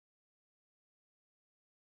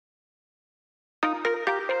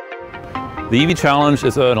The EV Challenge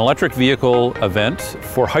is an electric vehicle event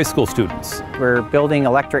for high school students. We're building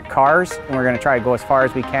electric cars, and we're going to try to go as far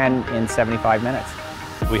as we can in 75 minutes.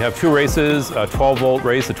 We have two races, a 12-volt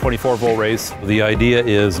race, a 24-volt race. The idea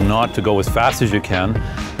is not to go as fast as you can,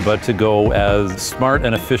 but to go as smart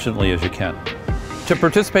and efficiently as you can. To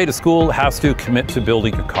participate, a school has to commit to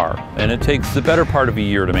building a car, and it takes the better part of a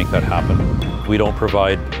year to make that happen. We don't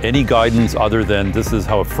provide any guidance other than this is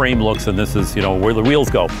how a frame looks and this is, where the wheels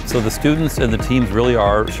go. So the students and the teams really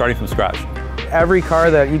are starting from scratch. Every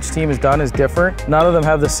car that each team has done is different. None of them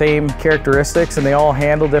have the same characteristics and they all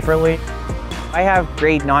handle differently. I have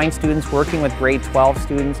grade 9 students working with grade 12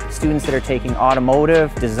 students that are taking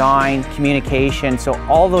automotive, design, communication, so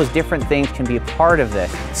all those different things can be a part of this.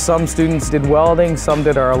 Some students did welding, some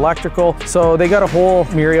did our electrical, so they got a whole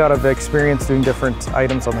myriad of experience doing different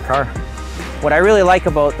items on the car. What I really like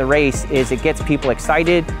about the race is it gets people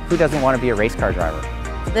excited. Who doesn't want to be a race car driver?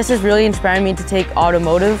 This has really inspired me to take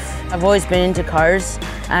automotive. I've always been into cars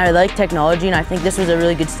and I like technology, and I think this was a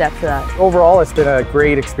really good step for that. Overall, it's been a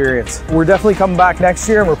great experience. We're definitely coming back next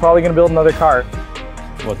year and we're probably going to build another car.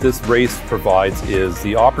 What this race provides is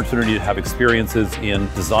the opportunity to have experiences in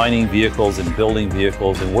designing vehicles and building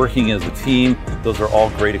vehicles and working as a team. Those are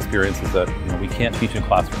all great experiences that we can't teach in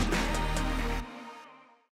classrooms.